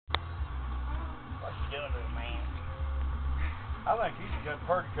doing to it, man. I think he's got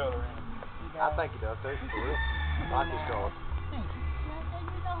purdy color in him. I think he does too, for real. I like his color.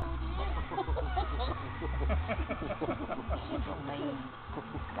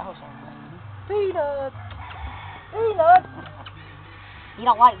 Peanut! Peanut! You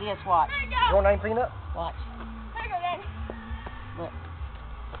don't like this, watch. Your name Peanut? Watch. Look.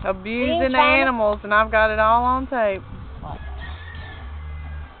 Abusing animals, and I've got it all on tape. Watch.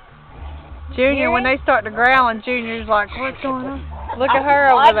 Junior, when they start to growl, and Junior's like, what's going on? Look at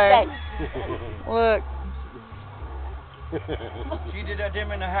her over there. Look. She did that to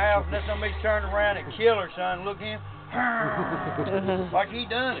him in the house, and then somebody turned around and killed her, son. Look at him. Like he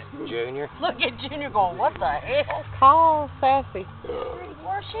done it. Junior. Look at Junior going, what the hell? Call Sassy.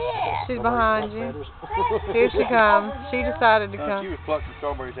 Where's she at? She's behind you. Here she comes. She decided to She come. was plucking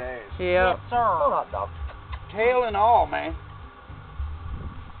Strawberry's ass. Yep. Yes, sir. Hot dog. Tail and all, man.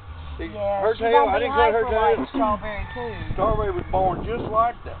 See, Yeah, her she tail, won't I be didn't cut her hyper tail. like Strawberry too. Strawberry was born just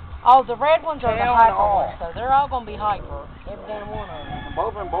like that. Oh, the red ones are the Tail and hyper all. ones, so they're all gonna be hyper. Every damn one of them.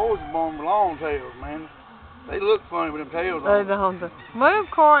 Both them boys were born with long tails, man. They look funny with them tails They on. don't. Move,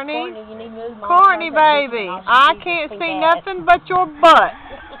 Courtney. Courtney, you need to move. Mom. Courtney, Don't take baby. this one off. I She can't needs see to nothing but your butt.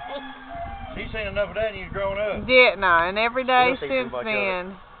 She's seen enough of that and he's grown up. Didn't I? And every day She'll see too since much of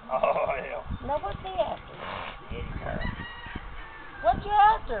then. Oh, hell. No, what's he after? What you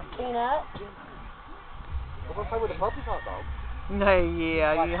after, Peanut? What's up with the puppy's hot dog? No,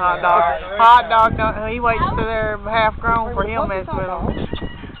 yeah, you hot dog. Hot dog, don't, he waits till they're half grown for he'll mess with them.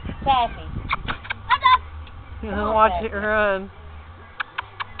 Sassy. Watch it run.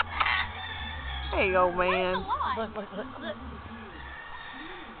 There you go, man. Look, look, look.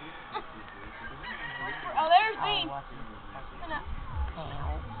 Oh, there's Bean.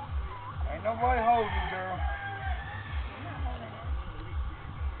 Ain't nobody holding you, girl.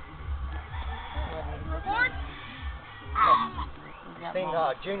 Report? Seen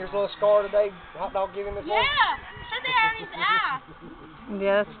Junior's little scar today? Hot dog giving this one? Yeah. Said they had his eye.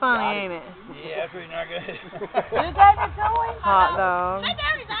 Yeah, that's funny, ain't it? Yeah, that's really not good. You gave it to him? Hot dog. Said they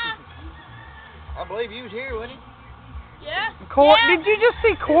had his eye. I believe he was here, wasn't he? Yeah. Did you just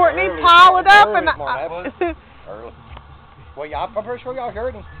see Courtney pile it up? And Early. Well, yeah, I'm pretty sure y'all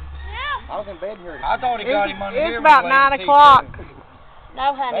heard him. Yeah. I was in bed and heard him. I thought he got him under here. It's about 9 o'clock.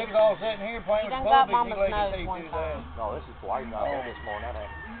 No, honey. They was all sitting here playing You with the done got puppies. He Mama's laid his nose teeth one to his time. ass. No, this is white. I heard this morning. That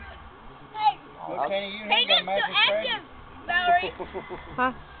ain't. Hey, Look, Kenny, you ain't Peanut's got still mattress active, Valerie.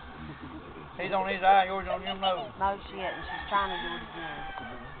 Huh? He's on his eye, yours on your nose. No, she isn't. She's trying to do it again.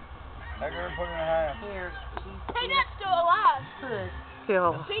 That girl put her in her hand. Here, she's Peanut's still alive. push.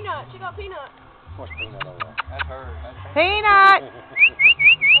 Still. Peanut. She got Peanut. What's Peanut over there? That's her. That's her. Peanut!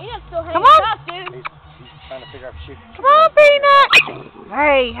 Peanut's still Come hanging on. tough, dude. He's trying to figure out if she. Come on, Peanut!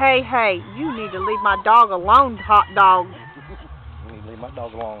 Hey, hey, hey. You need to leave my dog alone, hot dog. You need to leave my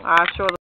dog alone. I sure